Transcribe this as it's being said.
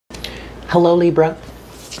Hello Libra,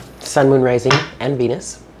 Sun, Moon, Rising, and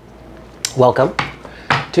Venus. Welcome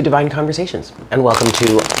to Divine Conversations and welcome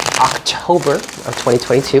to October of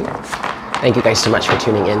 2022. Thank you guys so much for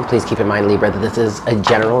tuning in. Please keep in mind, Libra, that this is a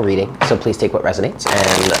general reading, so please take what resonates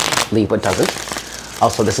and leave what doesn't.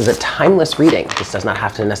 Also, this is a timeless reading. This does not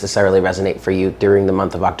have to necessarily resonate for you during the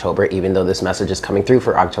month of October, even though this message is coming through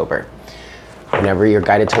for October. Whenever you're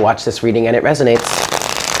guided to watch this reading and it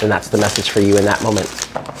resonates, then that's the message for you in that moment.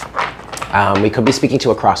 We could be speaking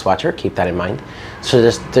to a cross-watcher, keep that in mind. So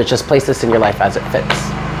just place this in your life as it fits.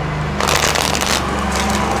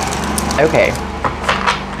 Okay,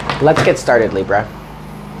 let's get started, Libra.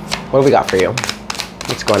 What do we got for you?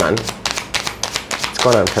 What's going on? What's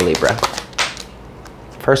going on for Libra?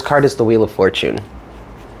 First card is the Wheel of Fortune.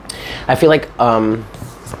 I feel like,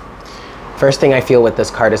 first thing I feel with this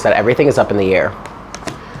card is that everything is up in the air.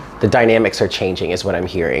 The dynamics are changing is what I'm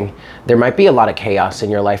hearing. There might be a lot of chaos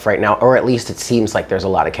in your life right now, or at least it seems like there's a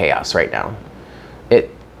lot of chaos right now.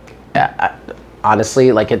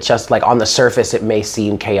 Honestly, like it's just like on the surface, it may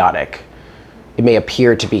seem chaotic. It may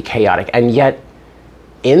appear to be chaotic. And yet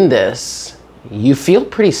in this, you feel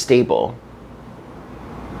pretty stable.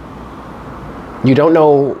 You don't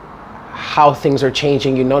know how things are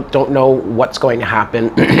changing. You don't know what's going to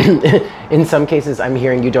happen. In some cases, I'm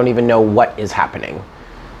hearing you don't even know what is happening.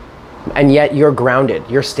 And yet you're grounded,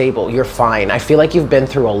 you're stable, you're fine. I feel like you've been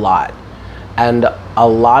through a lot. And a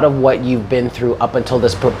lot of what you've been through up until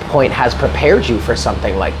this point has prepared you for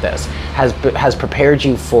something like this. Has prepared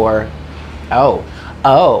you for, oh.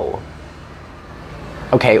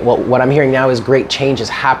 Okay, well, what I'm hearing now is great change is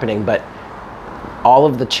happening, but all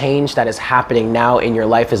of the change that is happening now in your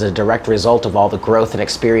life is a direct result of all the growth and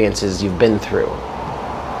experiences you've been through.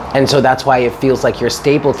 And so that's why it feels like you're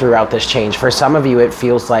stable throughout this change. For some of you, it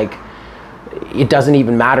feels like it doesn't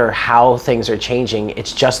even matter how things are changing.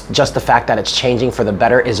 It's just the fact that it's changing for the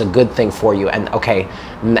better is a good thing for you. And okay,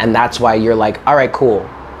 and that's why you're like, all right, cool.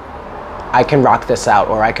 I can rock this out,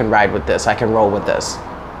 or I can ride with this. I can roll with this.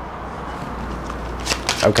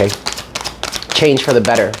 Okay, change for the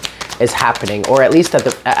better is happening, or at least at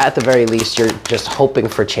the very least, you're just hoping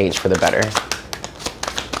for change for the better.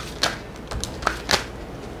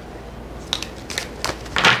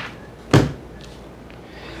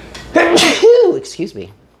 Excuse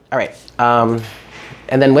me. All right.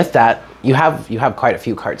 And then with that, you have quite a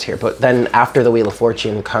few cards here, but then after the Wheel of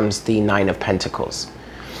Fortune comes the Nine of Pentacles.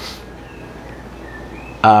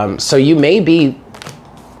 So you may be,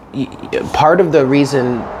 part of the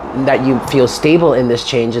reason that you feel stable in this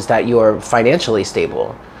change is that you're financially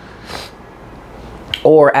stable.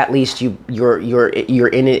 Or at least you're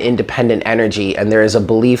in an independent energy, and there is a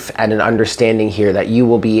belief and an understanding here that you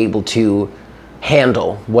will be able to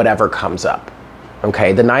handle whatever comes up.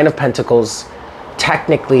 Okay, the Nine of Pentacles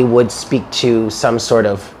technically would speak to some sort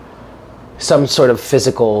of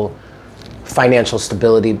physical, financial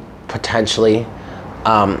stability potentially.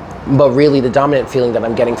 But really the dominant feeling that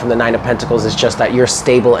I'm getting from the Nine of Pentacles is just that you're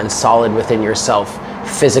stable and solid within yourself,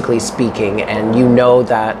 physically speaking, and you know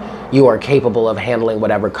that you are capable of handling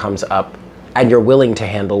whatever comes up, and you're willing to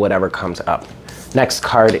handle whatever comes up. Next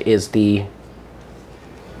card is the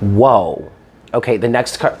Whoa. Okay, the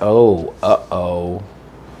next card,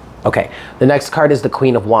 Okay, the next card is the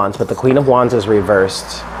Queen of Wands, but the Queen of Wands is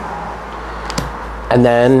reversed. And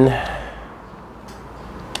then,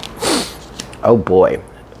 oh boy.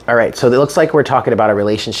 All right, so it looks like we're talking about a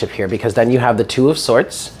relationship here, because then you have the Two of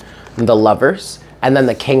Swords, the Lovers, and then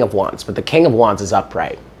the King of Wands, but the King of Wands is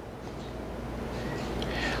upright.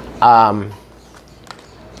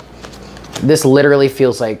 This literally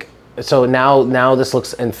feels like, so now this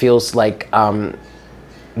looks and feels like the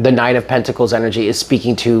Nine of Pentacles energy is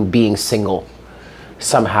speaking to being single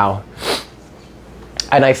somehow.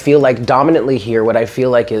 And I feel like dominantly here, what I feel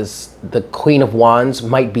like is the Queen of Wands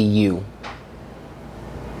might be you.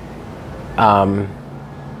 And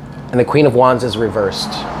the Queen of Wands is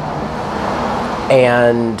reversed.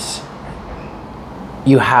 And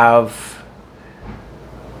you have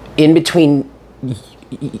in between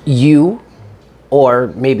you, or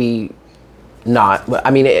maybe not.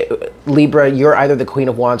 I mean, Libra, you're either the Queen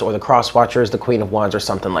of Wands or the cross-watcher is the Queen of Wands or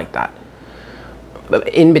something like that. But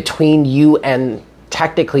in between you and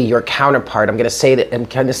technically your counterpart, I'm going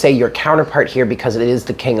to say your counterpart here because it is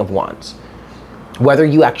the King of Wands. Whether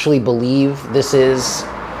you actually believe this is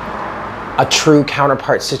a true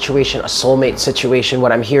counterpart situation, a soulmate situation,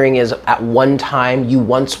 what I'm hearing is at one time you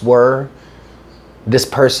once were this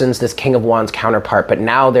King of Wands counterpart, but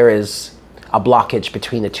now there is a blockage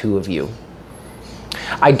between the two of you.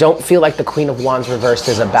 I don't feel like the Queen of Wands reversed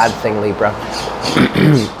is a bad thing, Libra.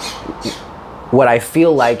 what I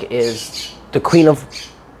feel like is the Queen of...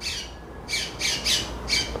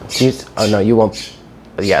 Oh no, you won't.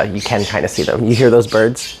 Yeah, you can kind of see them. You hear those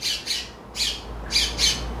birds?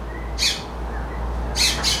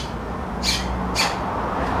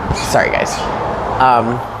 Sorry, guys.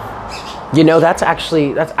 You know, that's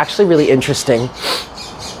actually really interesting,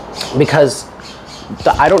 because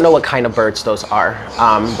I don't know what kind of birds those are,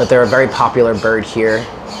 but they're a very popular bird here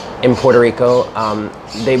in Puerto Rico.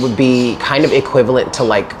 They would be kind of equivalent to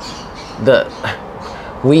like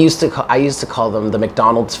I used to call them the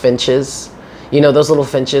McDonald's finches. You know, those little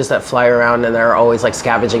finches that fly around and they're always like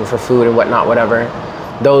scavenging for food and whatnot, whatever.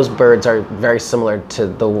 Those birds are very similar to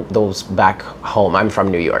those back home. I'm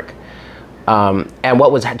from New York. And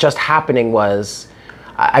what was just happening was,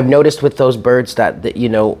 I've noticed with those birds that, you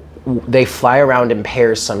know, they fly around in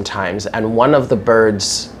pairs sometimes, and one of the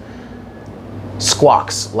birds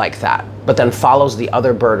squawks like that, but then follows the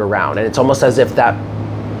other bird around. And it's almost as if that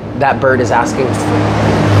bird is asking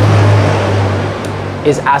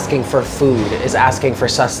for food, is asking for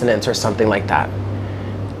sustenance or something like that.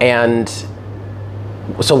 And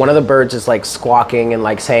so one of the birds is like squawking and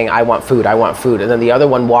like saying, I want food, I want food. And then the other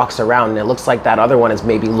one walks around, and it looks like that other one is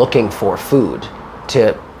maybe looking for food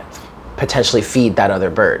to potentially feed that other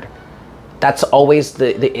bird. That's always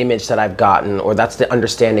the image that I've gotten, or that's the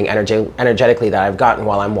understanding energetically that I've gotten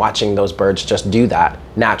while I'm watching those birds just do that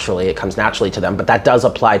naturally. It comes naturally to them, but that does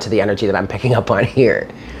apply to the energy that I'm picking up on here.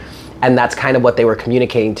 And that's kind of what they were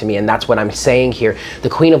communicating to me, and that's what I'm saying here. The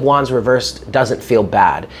Queen of Wands reversed doesn't feel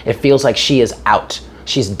bad. It feels like she is out.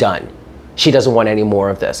 She's done. She doesn't want any more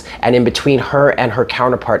of this. And in between her and her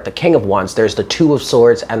counterpart, the King of Wands, there's the Two of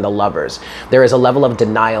Swords and the Lovers. There is a level of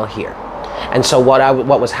denial here. And so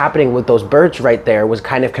what was happening with those birds right there was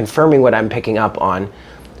kind of confirming what I'm picking up on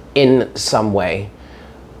in some way,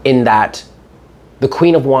 in that the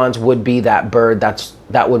Queen of Wands would be that bird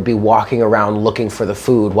that would be walking around looking for the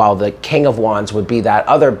food, while the King of Wands would be that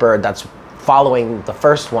other bird that's following the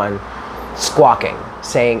first one, squawking,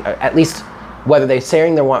 saying, at least whether they're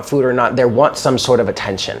saying they want food or not, they want some sort of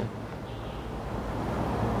attention.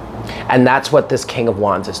 And that's what this King of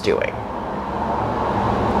Wands is doing.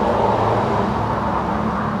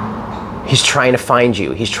 He's trying to find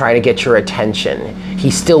you. He's trying to get your attention.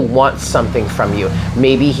 He still wants something from you.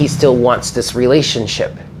 Maybe he still wants this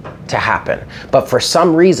relationship to happen. But for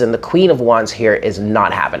some reason, the Queen of Wands here is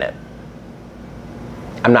not having it.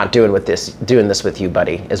 I'm not doing this with you,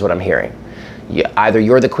 buddy, is what I'm hearing. Either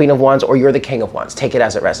you're the Queen of Wands or you're the King of Wands. Take it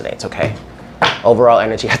as it resonates, okay? Overall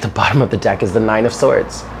energy at the bottom of the deck is the Nine of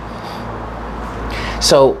Swords.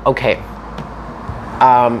 So, okay.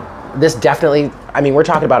 This definitely, I mean, we're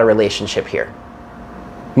talking about a relationship here.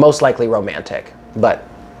 Most likely romantic, but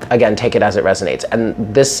again, take it as it resonates.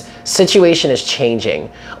 And this situation is changing,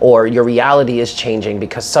 or your reality is changing,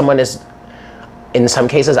 because someone is, in some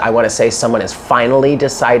cases, I want to say someone is finally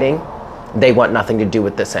deciding they want nothing to do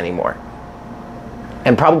with this anymore.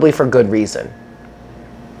 And probably for good reason.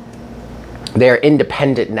 They're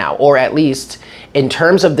independent now, or at least in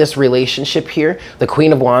terms of this relationship here, the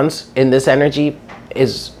Queen of Wands in this energy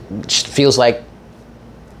feels like,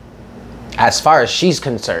 as far as she's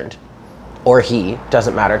concerned, or he,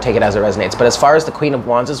 doesn't matter, take it as it resonates, but as far as the Queen of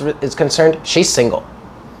Wands is concerned, she's single.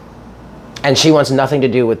 And she wants nothing to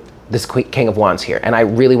do with this King of Wands here, and I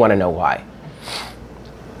really want to know why.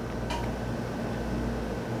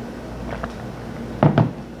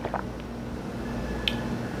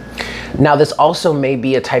 Now, this also may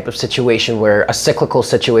be a type of situation where, a cyclical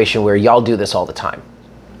situation where y'all do this all the time.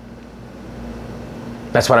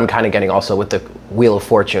 That's what I'm kind of getting also with the Wheel of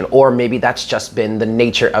Fortune. Or maybe that's just been the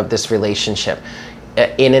nature of this relationship.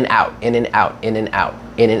 In and out, in and out, in and out,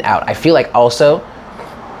 in and out. I feel like also,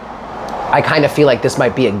 I kind of feel like this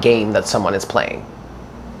might be a game that someone is playing.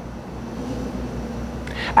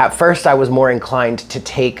 At first, I was more inclined to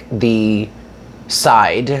take the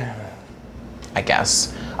side, I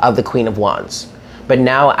guess, of the Queen of Wands. But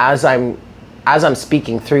now, as I'm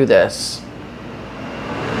speaking through this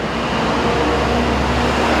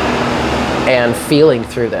and feeling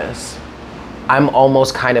through this, I'm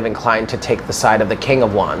almost kind of inclined to take the side of the King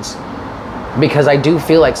of Wands, because I do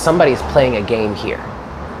feel like somebody's playing a game here.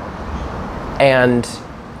 And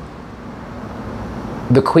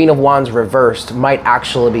the Queen of Wands reversed might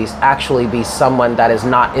actually be someone that is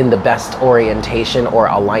not in the best orientation or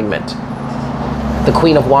alignment. The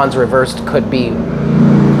Queen of Wands reversed could be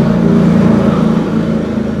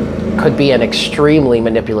an extremely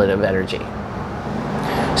manipulative energy.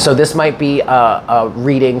 So this might be a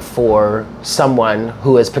reading for someone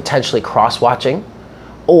who is potentially cross-watching,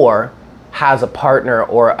 or has a partner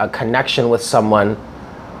or a connection with someone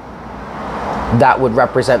that would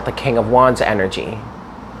represent the King of Wands energy.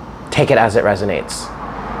 Take it as it resonates.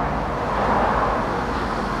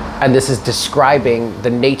 And this is describing the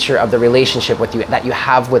nature of the relationship that you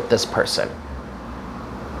have with this person.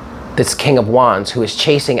 This King of Wands who is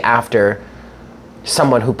chasing after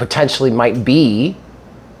someone who potentially might be,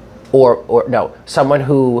 or no, someone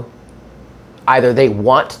who either they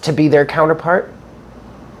want to be their counterpart,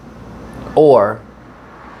 or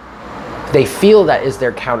they feel that is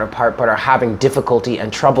their counterpart but are having difficulty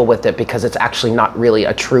and trouble with it because it's actually not really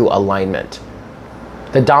a true alignment.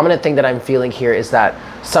 The dominant thing that I'm feeling here is that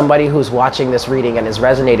somebody who's watching this reading and is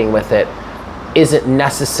resonating with it isn't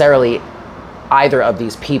necessarily either of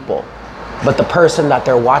these people, but the person that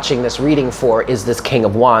they're watching this reading for is this King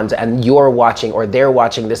of Wands, and you're watching, or they're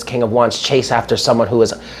watching this King of Wands chase after someone who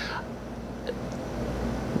is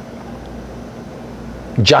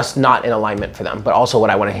just not in alignment for them, but also what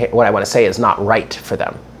I want to say is not right for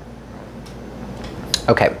them.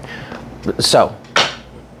 Okay, so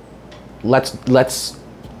let's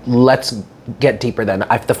get deeper then.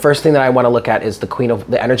 The first thing that I want to look at is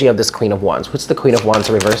the energy of this Queen of Wands. What's the Queen of Wands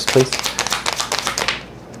reverse, please?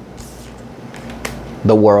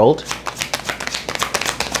 The World.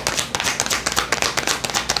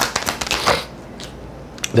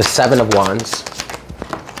 The Seven of Wands.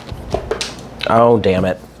 Oh, damn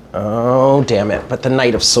it. Oh, damn it. But the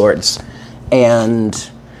Knight of Swords. And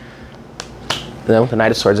no, the Knight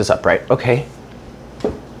of Swords is upright. Okay.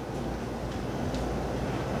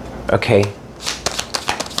 Okay.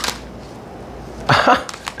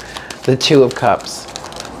 The Two of Cups.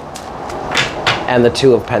 And the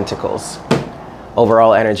Two of Pentacles.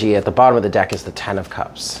 Overall energy at the bottom of the deck is the Ten of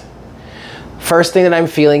Cups. First thing that I'm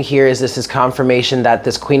feeling here is this is confirmation that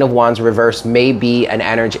this Queen of Wands reverse may be an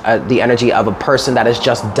energy, the energy of a person that is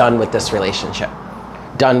just done with this relationship,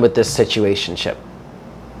 done with this situationship.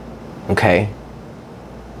 Okay.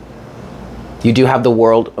 You do have the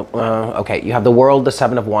World. Okay, you have the World, the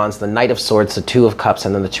Seven of Wands, the Knight of Swords, the Two of Cups,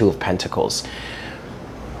 and then the Two of Pentacles.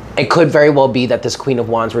 It could very well be that this Queen of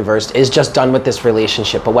Wands reversed is just done with this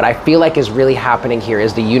relationship. But what I feel like is really happening here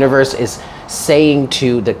is the universe is saying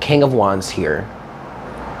to the King of Wands here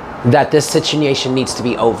that this situation needs to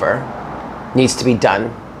be over, needs to be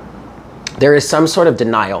done. There is some sort of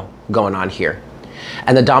denial going on here.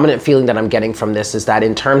 And the dominant feeling that I'm getting from this is that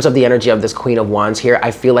in terms of the energy of this Queen of Wands here,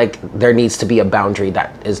 I feel like there needs to be a boundary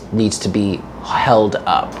that needs to be held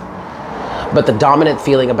up. But the dominant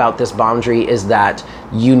feeling about this boundary is that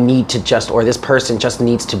you need to or this person just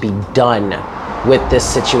needs to be done with this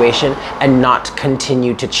situation and not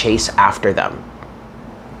continue to chase after them.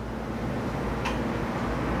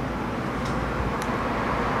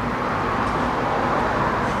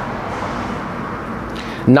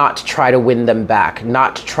 Not try to win them back,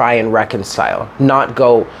 not try and reconcile, not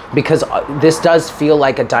go, because this does feel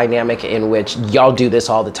like a dynamic in which y'all do this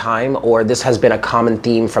all the time, or this has been a common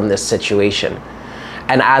theme from this situation.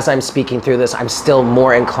 And as I'm speaking through this, I'm still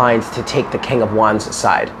more inclined to take the King of Wands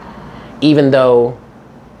side, even though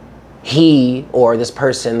he or this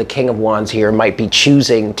person, the King of Wands here, might be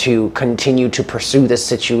choosing to continue to pursue this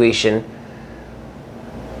situation.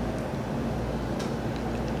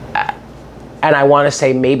 And I want to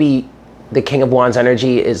say maybe the King of Wands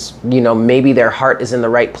energy is, maybe their heart is in the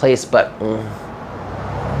right place, but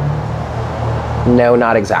no,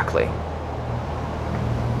 not exactly.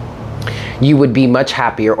 You would be much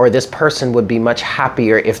happier, or this person would be much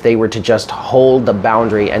happier if they were to just hold the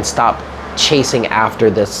boundary and stop chasing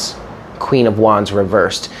after this Queen of Wands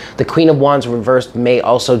reversed. The Queen of Wands reversed may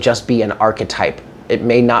also just be an archetype. It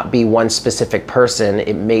may not be one specific person.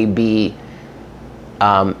 It may be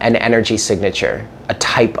an energy signature, a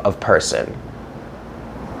type of person.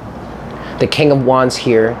 The King of Wands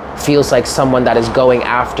here feels like someone that is going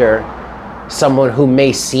after someone who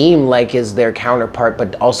may seem like is their counterpart,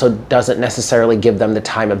 but also doesn't necessarily give them the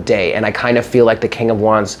time of day. And I kind of feel like the King of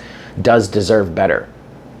Wands does deserve better.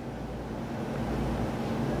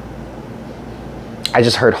 I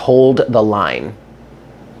just heard hold the line.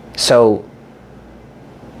 So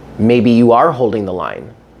maybe you are holding the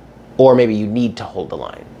line. Or maybe you need to hold the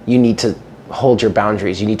line. You need to hold your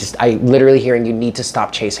boundaries. You need to, I'm literally hearing you need to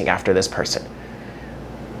stop chasing after this person.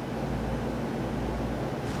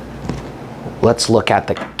 Let's look at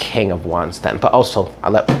the King of Wands then. But also,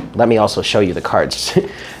 let me also show you the cards.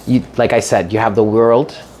 Like I said, you have the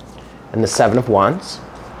World and the Seven of Wands.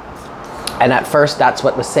 And at first, that's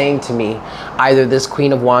what was saying to me. Either this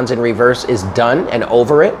Queen of Wands in reverse is done and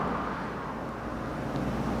over it,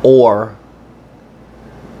 or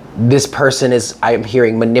this person is, I'm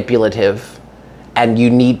hearing, manipulative And you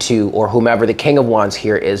need to, or whomever the King of Wands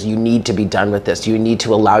here is, you need to be done with this. You need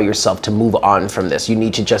to allow yourself to move on from this. You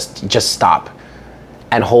need to just stop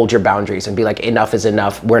and hold your boundaries and be like, enough is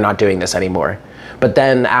enough. We're not doing this anymore. But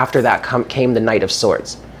then after that came the Knight of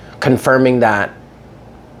Swords, confirming that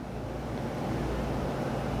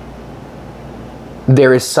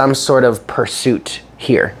there is some sort of pursuit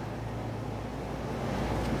here.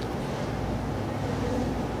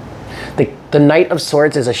 The Knight of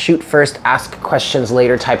Swords is a shoot first, ask questions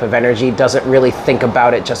later type of energy. Doesn't really think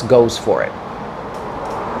about it, just goes for it.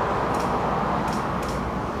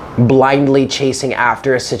 Blindly chasing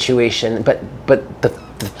after a situation, but the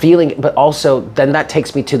feeling, but also then that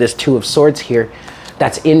takes me to this Two of Swords here,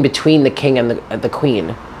 that's in between the King and the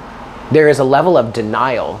Queen. There is a level of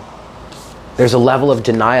denial. There's a level of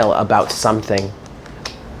denial about something.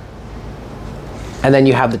 And then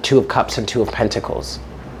you have the Two of Cups and Two of Pentacles.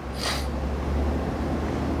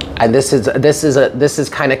 And this is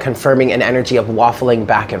kind of confirming an energy of waffling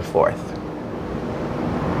back and forth.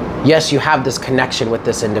 Yes, you have this connection with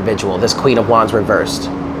this individual, this Queen of Wands reversed,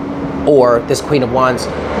 or this Queen of Wands.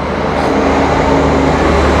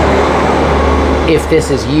 If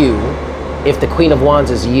this is you, if the Queen of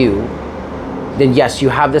Wands is you, then yes, you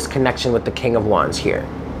have this connection with the King of Wands here.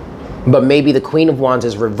 But maybe the Queen of Wands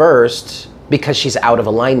is reversed because she's out of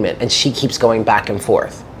alignment and she keeps going back and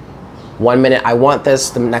forth. One minute I want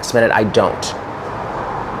this, the next minute I don't.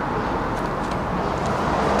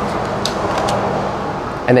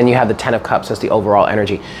 And then you have the Ten of Cups as the overall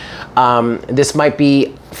energy. This might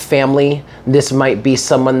be family. This might be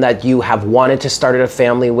someone that you have wanted to start a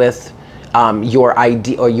family with. Your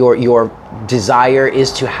idea or your desire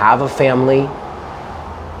is to have a family.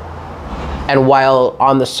 And while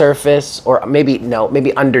on the surface, or maybe no,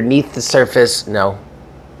 maybe underneath the surface, no.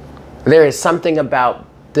 There is something about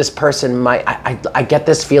this person might, I get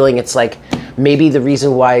this feeling, it's like maybe the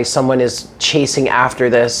reason why someone is chasing after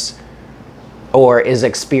this or is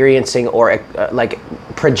experiencing or like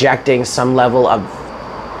projecting some level of,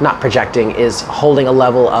 not projecting, is holding a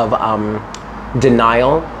level of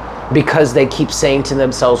denial, because they keep saying to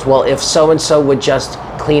themselves, well, if so-and-so would just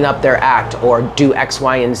clean up their act or do X,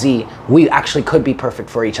 Y, and Z, we actually could be perfect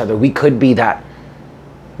for each other. We could be that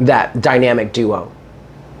dynamic duo.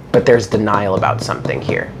 But there's denial about something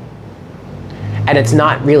here. And it's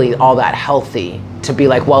not really all that healthy to be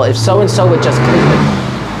like, well, if so-and-so would just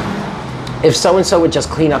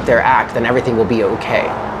clean up their act, then everything will be okay.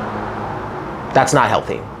 That's not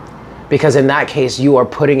healthy. Because in that case, you are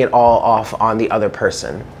putting it all off on the other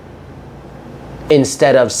person.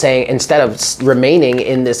 Instead of remaining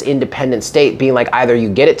in this independent state, being like, either you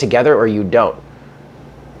get it together or you don't.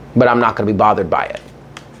 But I'm not going to be bothered by it.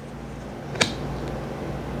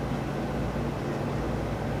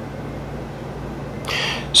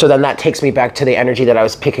 So then that takes me back to the energy that I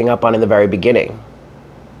was picking up on in the very beginning.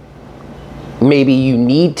 Maybe you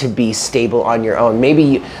need to be stable on your own.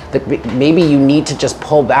 Maybe you need to just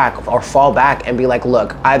pull back or fall back and be like,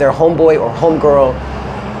 look, either homeboy or homegirl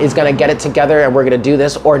is gonna get it together and we're gonna do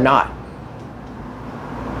this, or not.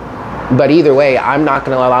 But either way, I'm not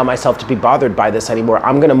gonna allow myself to be bothered by this anymore.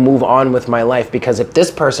 I'm gonna move on with my life, because if this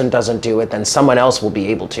person doesn't do it, then someone else will be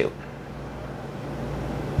able to.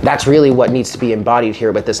 That's really what needs to be embodied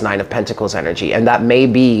here with this Nine of Pentacles energy. And that may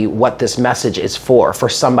be what this message is for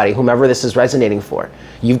somebody, whomever this is resonating for.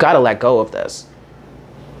 You've got to let go of this.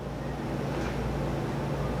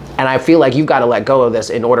 And I feel like you've got to let go of this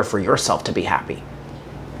in order for yourself to be happy.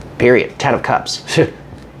 Period. Ten of Cups.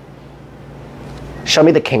 Show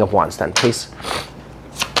me the King of Wands then, please.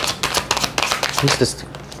 Who's this?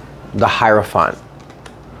 The Hierophant.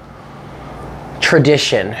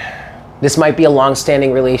 Tradition. This might be a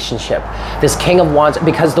long-standing relationship. This King of Wands,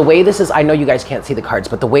 because the way this is, I know you guys can't see the cards,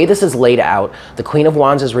 but the way this is laid out, the Queen of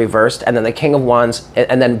Wands is reversed, and then the King of Wands,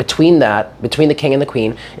 and then between the King and the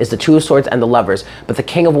Queen is the Two of Swords and the Lovers. But the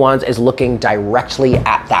King of Wands is looking directly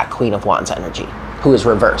at that Queen of Wands energy, who is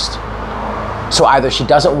reversed. So either she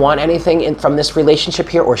doesn't want anything from this relationship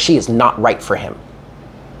here, or she is not right for him.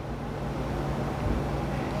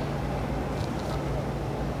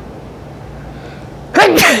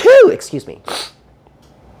 Excuse me.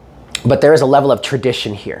 But there is a level of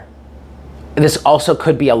tradition here. This also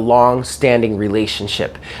could be a long-standing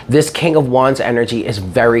relationship. This King of Wands energy is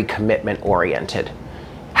very commitment-oriented,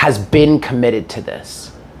 has been committed to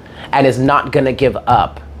this, and is not going to give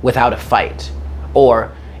up without a fight,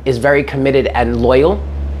 or is very committed and loyal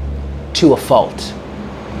to a fault.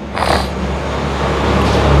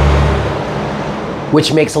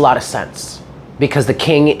 Which makes a lot of sense, because the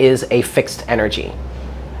King is a fixed energy.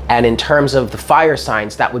 And in terms of the fire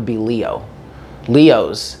signs, that would be Leo.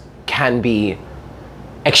 Leos can be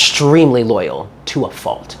extremely loyal to a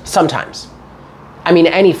fault. Sometimes. I mean,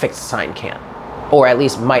 any fixed sign can, or at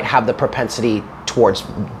least might have the propensity towards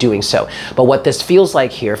doing so. But what this feels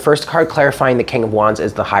like here, first card clarifying the King of Wands,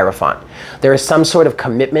 is the Hierophant. There is some sort of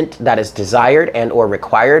commitment that is desired and or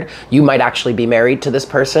required. You might actually be married to this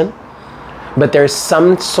person, but there's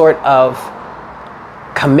some sort of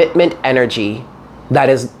commitment energy that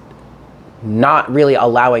is not really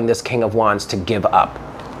allowing this King of Wands to give up.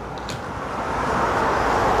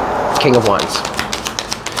 King of Wands.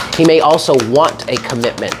 He may also want a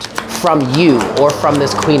commitment from you or from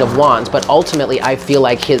this Queen of Wands, but ultimately I feel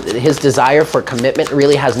like his desire for commitment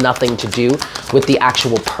really has nothing to do with the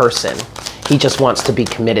actual person. He just wants to be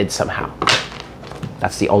committed somehow.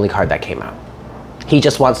 That's the only card that came out. He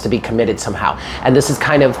just wants to be committed somehow. And this is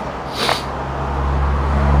kind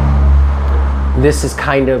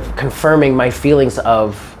of confirming my feelings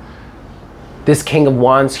of this King of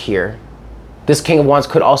Wands here. This King of Wands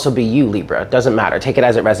could also be you, Libra. It doesn't matter. Take it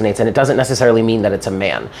as it resonates. And it doesn't necessarily mean that it's a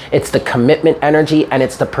man. It's the commitment energy and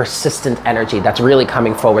it's the persistent energy that's really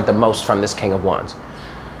coming forward the most from this King of Wands.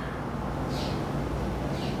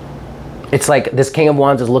 It's like this King of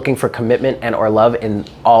Wands is looking for commitment and or love in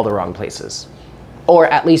all the wrong places. Or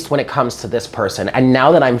at least when it comes to this person. And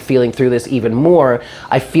now that I'm feeling through this even more,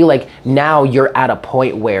 I feel like now you're at a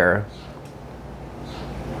point where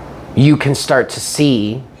you can start to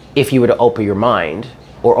see, if you were to open your mind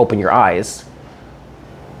or open your eyes,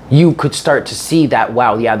 you could start to see that,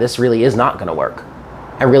 wow, yeah, this really is not going to work.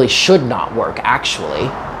 And really should not work,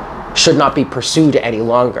 actually. Should not be pursued any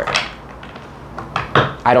longer.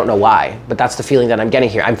 I don't know why, but that's the feeling that I'm getting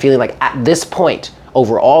here. I'm feeling like at this point,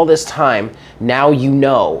 over all this time, now you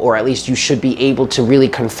know, or at least you should be able to really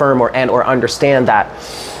confirm or understand that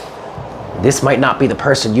this might not be the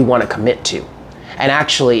person you want to commit to. And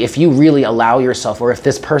actually, if you really allow yourself, or if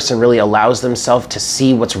this person really allows themselves to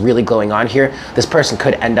see what's really going on here, this person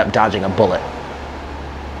could end up dodging a bullet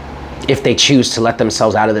if they choose to let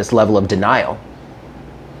themselves out of this level of denial.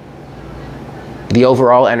 The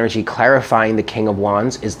overall energy clarifying the King of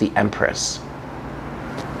Wands is the Empress.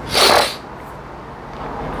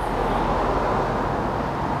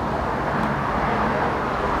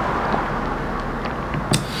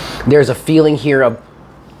 There's a feeling here of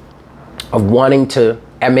wanting to,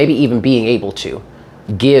 and maybe even being able to,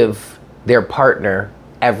 give their partner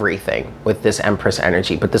everything with this Empress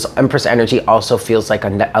energy. But this Empress energy also feels like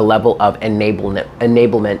a level of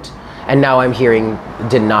enablement. And now I'm hearing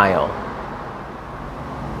denial.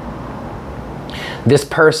 This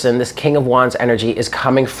person, this King of Wands energy, is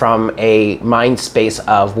coming from a mind space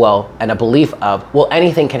of, well, and a belief of, well,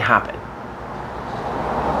 anything can happen.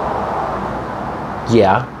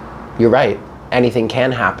 Yeah, you're right. Anything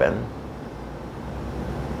can happen.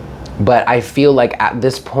 But I feel like at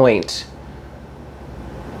this point,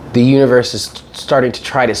 the universe is starting to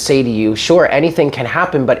try to say to you, sure, anything can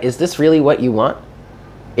happen, but is this really what you want?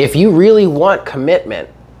 If you really want commitment,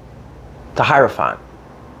 the Hierophant,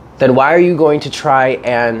 then why are you going to try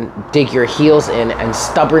and dig your heels in and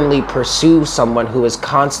stubbornly pursue someone who is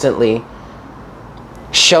constantly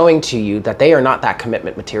showing to you that they are not that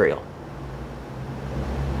commitment material?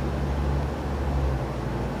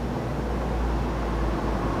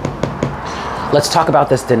 Let's talk about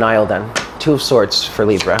this denial then. Two of Swords for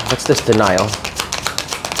Libra. What's this denial?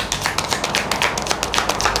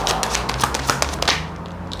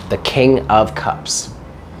 The King of Cups.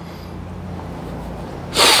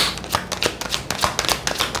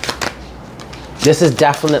 This is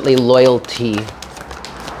definitely loyalty.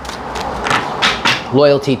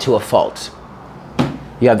 Loyalty to a fault.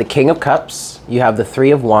 You have the King of Cups, you have the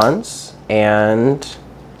Three of Wands, and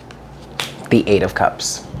the Eight of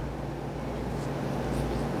Cups.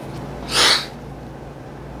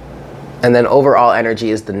 And then overall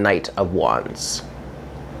energy is the Knight of Wands.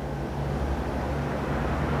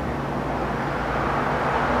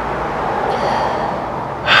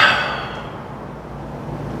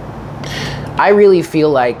 I really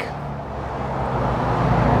feel like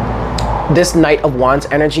this Knight of Wands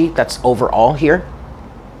energy that's overall here,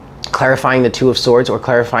 clarifying the Two of Swords or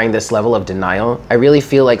clarifying this level of denial, I really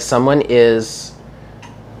feel like someone is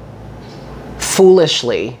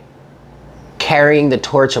foolishly carrying the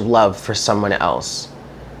torch of love for someone else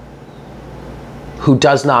who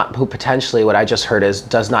potentially, what I just heard is,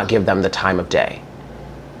 does not give them the time of day.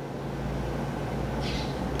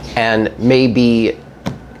 And may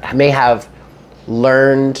have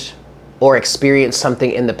learned or experienced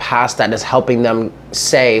something in the past that is helping them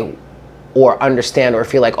say or understand or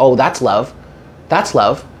feel like, oh, that's love. That's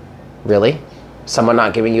love. Really? Someone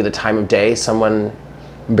not giving you the time of day, someone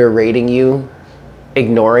berating you,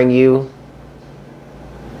 ignoring you,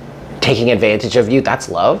 taking advantage of you, that's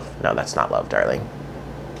love? No, that's not love, darling.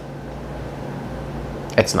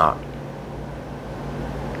 It's not.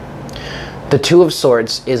 The Two of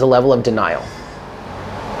Swords is a level of denial.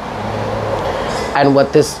 And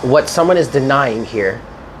what someone is denying here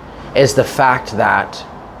is the fact that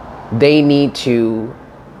they need to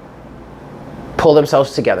pull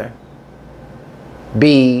themselves together,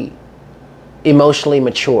 be emotionally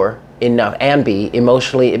mature enough, and be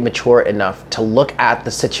emotionally mature enough to look at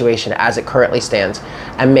the situation as it currently stands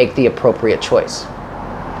and make the appropriate choice.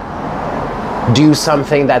 Do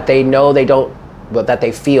something that they know they don't, well, that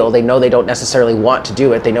they feel, they know they don't necessarily want to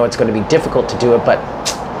do it. They know it's going to be difficult to do it, but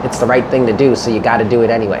it's the right thing to do, so you got to do it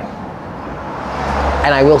anyway.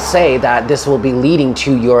 And I will say that this will be leading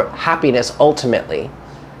to your happiness ultimately,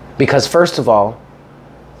 because first of all,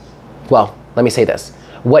 well, let me say this.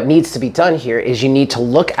 What needs to be done here is you need to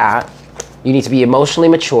be emotionally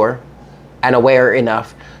mature and aware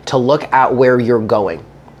enough to look at where you're going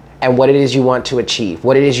and what it is you want to achieve,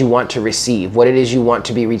 what it is you want to receive, what it is you want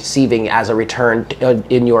to be receiving as a return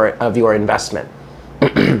of your investment.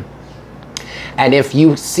 And if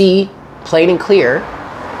you see plain and clear,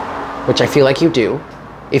 which I feel like you do,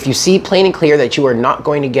 if you see plain and clear that you are not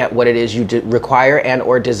going to get what it is you require and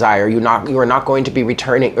or desire, you are not going to be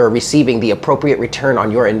returning or receiving the appropriate return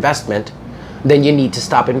on your investment, then you need to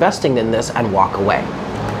stop investing in this and walk away.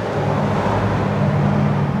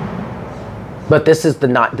 But this is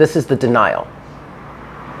the denial.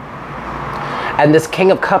 And this King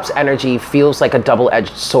of Cups energy feels like a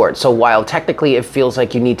double-edged sword. So while technically it feels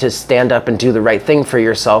like you need to stand up and do the right thing for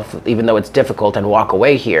yourself, even though it's difficult, and walk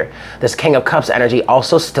away here, this King of Cups energy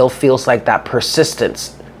also still feels like that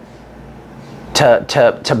persistence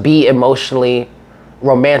to be emotionally,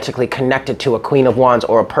 romantically connected to a Queen of Wands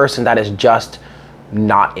or a person that is just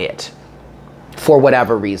not it. For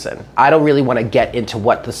whatever reason. I don't really want to get into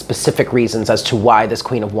what the specific reasons as to why this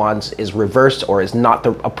Queen of Wands is reversed or is not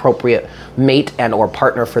the appropriate mate and or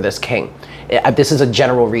partner for this king. This is a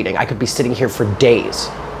general reading. I could be sitting here for days.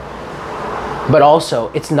 But also,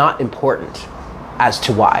 it's not important as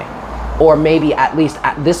to why. Or maybe at least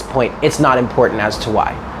at this point, it's not important as to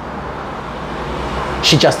why.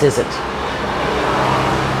 She just isn't.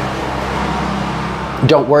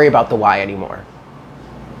 Don't worry about the why anymore.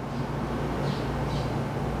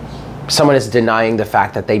 Someone is denying the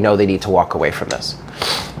fact that they know they need to walk away from this.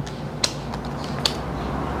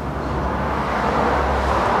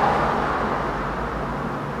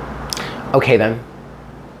 Okay then.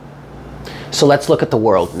 So let's look at the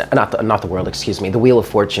world, not the world, excuse me, the Wheel of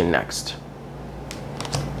Fortune next.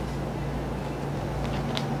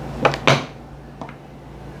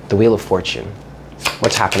 The Wheel of Fortune.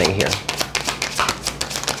 What's happening here?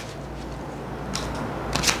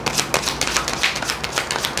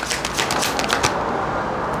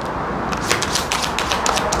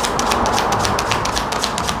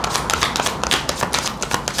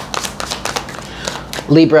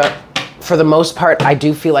 Libra, for the most part, I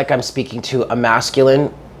do feel like I'm speaking to a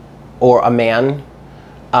masculine or a man,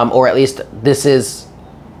 or at least this is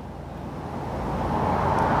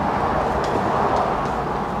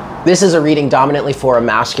a reading dominantly for a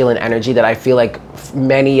masculine energy that I feel like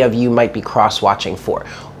many of you might be cross-watching for.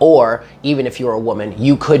 Or even if you're a woman,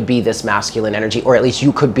 you could be this masculine energy, or at least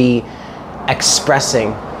you could be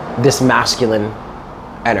expressing this masculine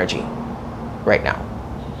energy right now.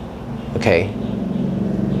 Okay?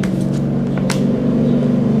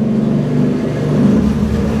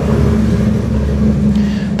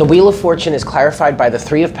 The Wheel of Fortune is clarified by the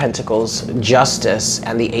Three of Pentacles, Justice,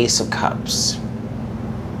 and the Ace of Cups.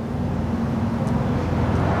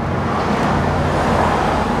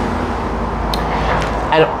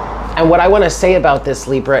 And what I want to say about this,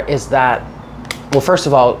 Libra, is that, well, first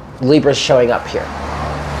of all, Libra's showing up here.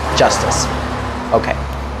 Justice. Okay.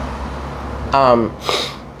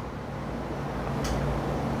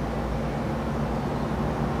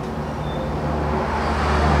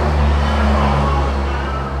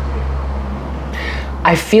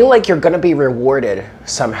 I feel like you're going to be rewarded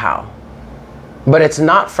somehow, but it's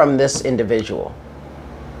not from this individual.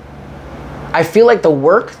 I feel like the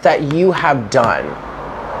work that you have done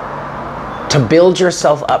to build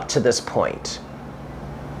yourself up to this point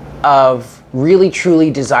of really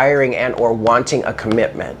truly desiring and or wanting a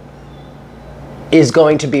commitment is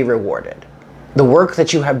going to be rewarded. The work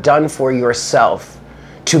that you have done for yourself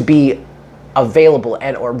to be available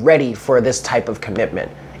and or ready for this type of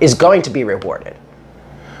commitment is going to be rewarded.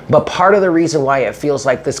 But part of the reason why it feels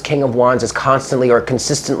like this King of Wands is constantly or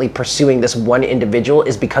consistently pursuing this one individual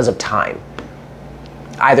is because of time.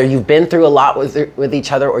 Either you've been through a lot with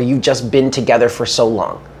each other, or you've just been together for so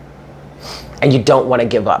long and you don't want to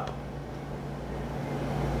give up.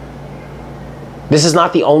 This is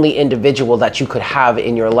not the only individual that you could have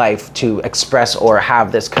in your life to express or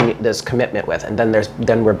have this commitment with. And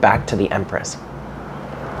then we're back to the Empress.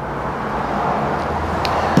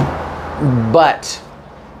 But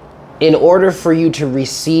in order for you to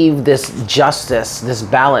receive this justice, this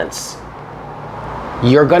balance,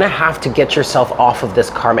 you're going to have to get yourself off of this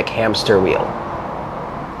karmic hamster wheel.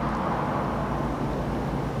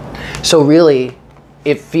 So really,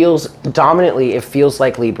 it feels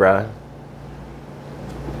like, Libra,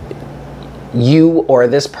 you or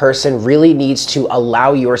this person really needs to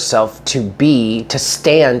allow yourself to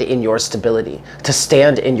stand in your stability, to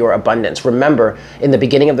stand in your abundance. Remember, in the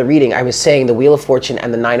beginning of the reading, I was saying the Wheel of Fortune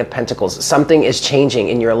and the Nine of Pentacles, something is changing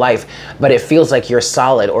in your life, but it feels like you're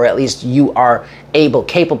solid, or at least you are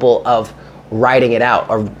capable of riding it out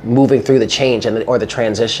or moving through the change or the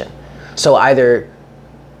transition. So either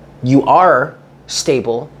you are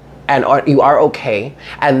stable and you are okay,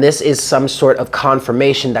 and this is some sort of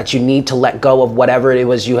confirmation that you need to let go of whatever it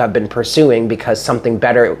was you have been pursuing, because something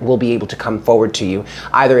better will be able to come forward to you.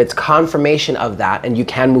 Either it's confirmation of that and you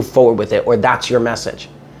can move forward with it, or that's your message.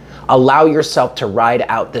 Allow yourself to ride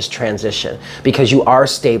out this transition because you are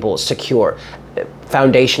stable, secure,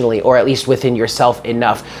 foundationally, or at least within yourself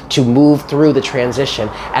enough to move through the transition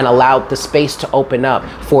and allow the space to open up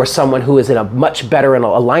for someone who is in a much better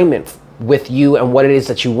alignment with you and what it is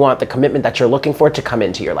that you want, the commitment that you're looking for, to come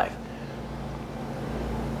into your life.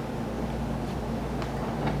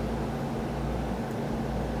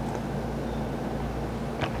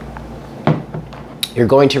 You're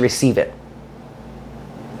going to receive it.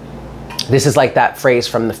 This is like that phrase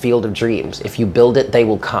from the Field of Dreams. If you build it, they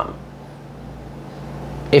will come.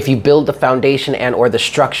 If you build the foundation and or the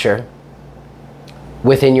structure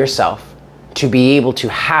within yourself to be able to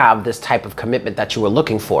have this type of commitment that you were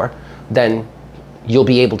looking for, then you'll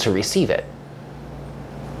be able to receive it.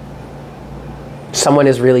 Someone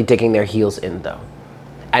is really digging their heels in, though.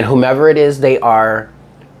 And whomever it is they are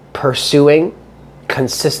pursuing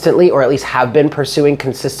consistently, or at least have been pursuing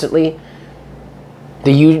consistently,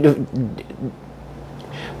 the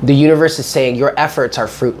universe is saying your efforts are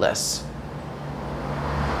fruitless.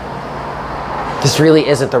 This really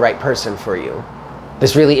isn't the right person for you.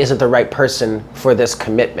 This really isn't the right person for this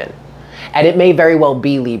commitment. And it may very well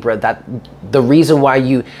be, Libra, that the reason why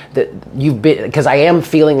you've been, because I am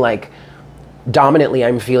feeling like, dominantly,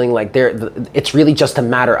 I'm feeling like it's really just a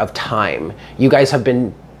matter of time. You guys have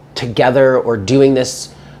been together or doing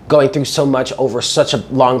this, going through so much over such a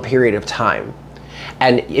long period of time.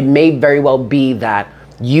 And it may very well be that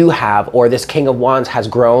you have, or this King of Wands has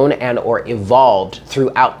grown and or evolved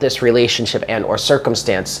throughout this relationship and or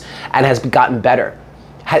circumstance and has gotten better.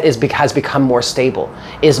 Has become more stable,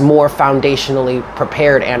 is more foundationally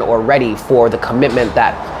prepared and or ready for the commitment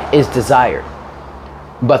that is desired.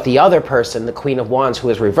 But the other person, the Queen of Wands, who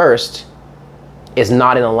is reversed, is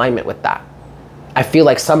not in alignment with that. I feel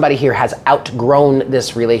like somebody here has outgrown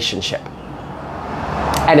this relationship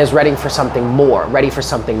and is ready for something more, ready for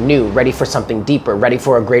something new, ready for something deeper, ready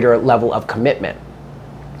for a greater level of commitment.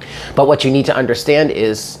 But what you need to understand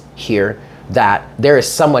is here that there is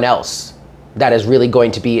someone else that is really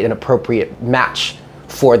going to be an appropriate match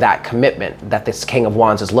for that commitment that this King of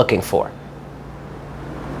Wands is looking for.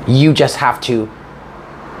 You just have to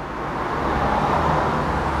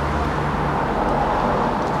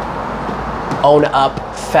own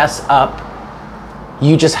up, fess up.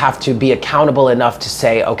 You just have to be accountable enough to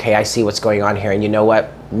say, okay, I see what's going on here, and you know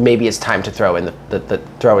what? Maybe it's time to throw in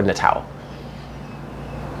the towel.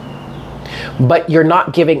 But you're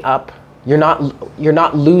not giving up. You're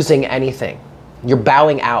not losing anything. You're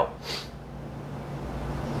bowing out.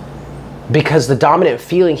 Because the dominant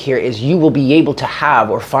feeling here is you will be able to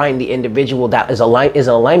have or find the individual that is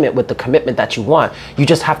in alignment with the commitment that you want. You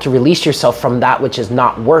just have to release yourself from that which is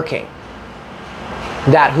not working.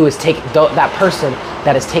 That person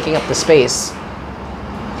that is taking up the space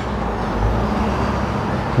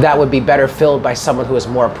that would be better filled by someone who is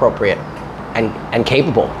more appropriate and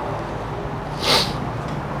capable.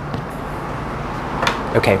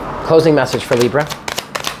 Okay, closing message for Libra.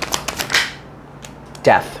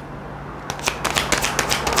 Death.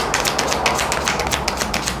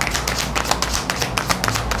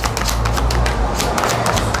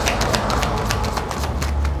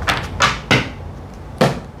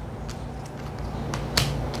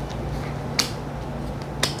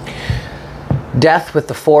 Death with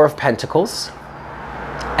the Four of Pentacles,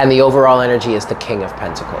 and the overall energy is the King of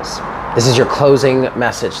Pentacles. This is your closing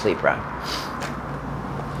message, Libra.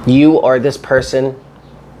 You or this person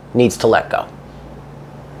needs to let go.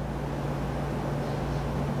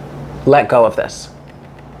 Let go of this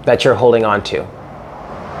that you're holding on to.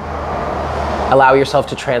 Allow yourself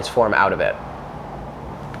to transform out of it.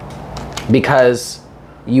 Because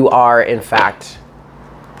you are, in fact,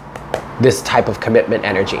 this type of commitment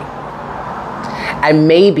energy. And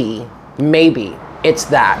maybe it's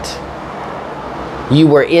that you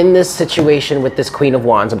were in this situation with this Queen of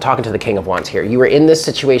Wands. I'm talking to the King of Wands here. You were in this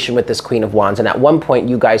situation with this Queen of Wands, and at one point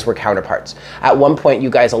you guys were counterparts. At one point you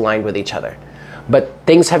guys aligned with each other. But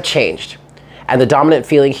things have changed. And the dominant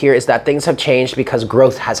feeling here is that things have changed because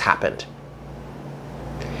growth has happened.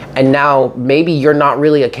 And now maybe you're not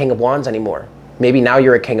really a King of Wands anymore. Maybe now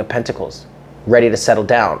you're a King of Pentacles, ready to settle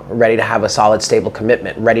down, ready to have a solid, stable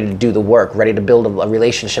commitment, ready to do the work, ready to build a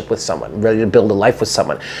relationship with someone, ready to build a life with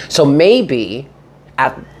someone. So maybe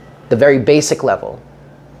at the very basic level,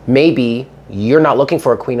 maybe you're not looking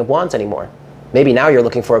for a Queen of Wands anymore. Maybe now you're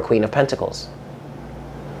looking for a Queen of Pentacles.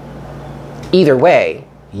 Either way,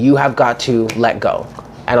 you have got to let go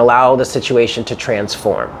and allow the situation to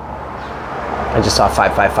transform. I just saw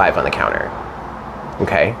 555 on the counter.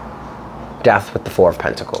 Okay? Death with the Four of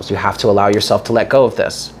Pentacles. You have to allow yourself to let go of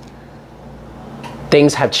this.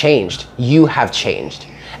 Things have changed. You have changed.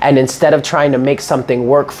 And instead of trying to make something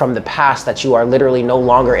work from the past that you are literally no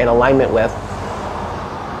longer in alignment with,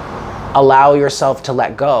 allow yourself to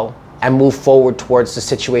let go and move forward towards the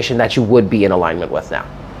situation that you would be in alignment with now.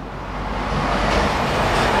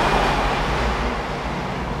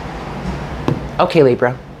 Okay,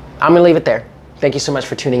 Libra, I'm gonna leave it there. Thank you so much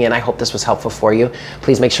for tuning in. I hope this was helpful for you.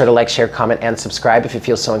 Please make sure to like, share, comment, and subscribe if you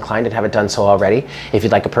feel so inclined and haven't done so already. If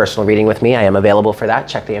you'd like a personal reading with me, I am available for that.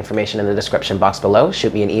 Check the information in the description box below.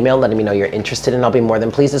 Shoot me an email letting me know you're interested, and I'll be more than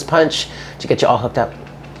pleased as punch to get you all hooked up.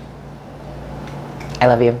 I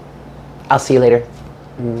love you. I'll see you later.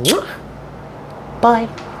 Bye.